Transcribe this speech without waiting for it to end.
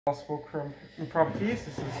Possible from properties.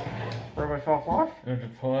 This is Robbo 5 Life. And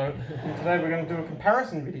today we're going to do a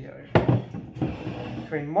comparison video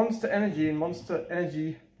between Monster Energy and Monster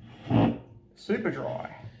Energy Super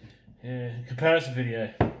Dry. Yeah, comparison video.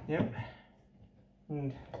 Yep.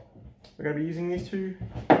 And we're going to be using these two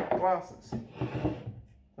glasses.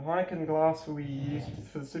 The Heineken glass will be used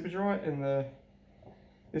for the Super Dry, and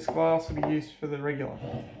this glass will be used for the regular.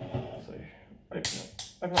 So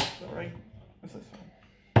open up the reg. What's this one?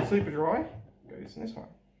 Super Dry goes in this one.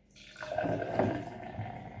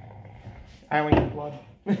 Alien blood.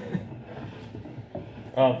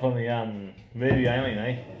 Oh, from the movie Alien,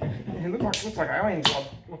 eh? It looks like alien blood.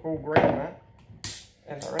 Look all green in that.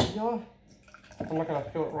 And the regular, I'm not going to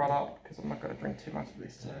fill it right up because I'm not going to drink too much of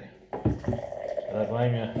this today. I don't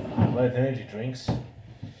blame you. Both energy drinks.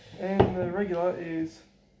 And the regular is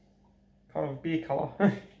kind of beer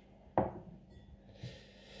colour.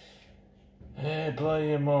 Yeah, blow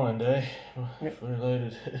your mind, eh? Yep. Fully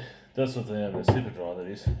loaded. That's what they have, the Super Dry, that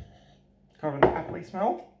is. Kind of an apple-y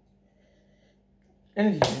smell.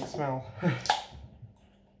 Energy drink smell.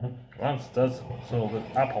 Once it does smell a bit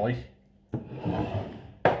apple-y.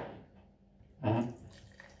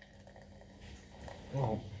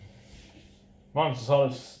 Oh. Mine's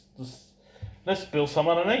decided just let's spill some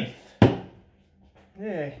underneath.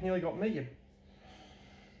 Yeah, nearly got me.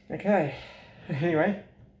 Okay. Anyway.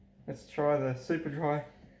 Let's try the Super Dry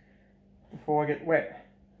before I get wet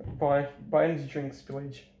by energy drink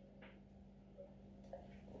spillage.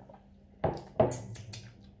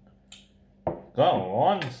 Got a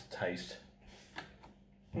lime's taste.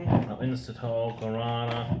 Instantol,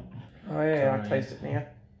 guarana. Oh yeah, I taste it now.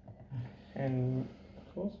 And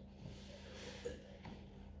of course,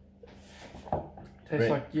 tastes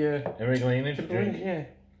like every energy drink. Yeah.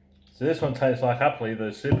 So this one tastes like Appley,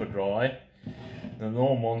 the Super Dry. The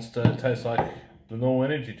normal Monster tastes like the normal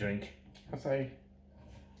energy drink. I'd say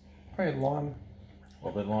probably lime. A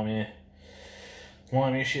little bit lime, yeah.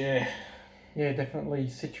 Lime-ish, yeah. Yeah, definitely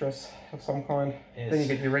citrus of some kind. Yes. Then you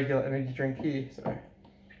get your regular energy drink here, so.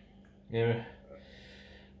 Yeah.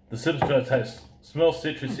 The Super Dry smells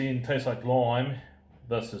citrusy and tastes like lime.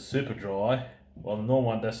 That's the Super Dry. While the normal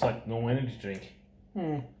one tastes like normal energy drink.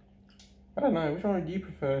 I don't know, which one do you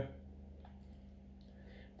prefer?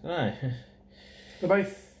 Don't know. They're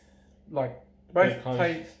both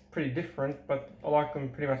taste pretty different, but I like them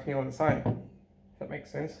pretty much nearly the same. If that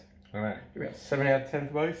makes sense. Alright. About 7 out of 10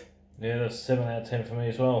 for both. Yeah, that's 7 out of 10 for me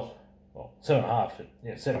as well. Well, 7.5.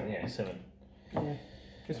 Yeah, 7. Yeah, 7. Yeah.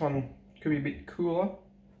 This one could be a bit cooler,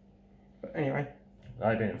 but anyway.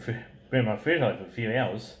 I've been in my fridge like for a few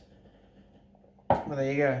hours. Well,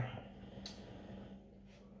 there you go.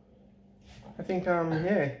 I think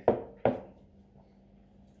yeah.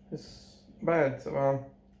 It's bad. So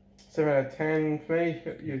 7 out of 10 for me.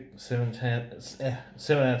 7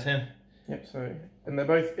 out of 10. Yep. So, and they're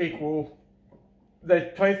both equal.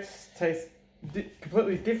 They both taste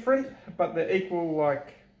completely different, but they're equal,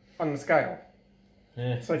 like on the scale.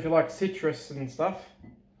 Yeah. So if you like citrus and stuff,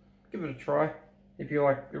 give it a try. If you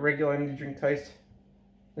like the regular energy drink taste,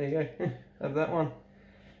 there you go. Have that one.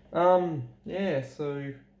 Yeah.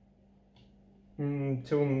 So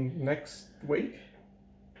until next week.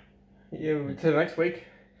 Yeah, till next week.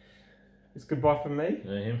 It's goodbye from me.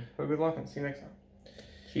 Yeah, him. Have a good life and see you next time.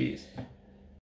 Cheers.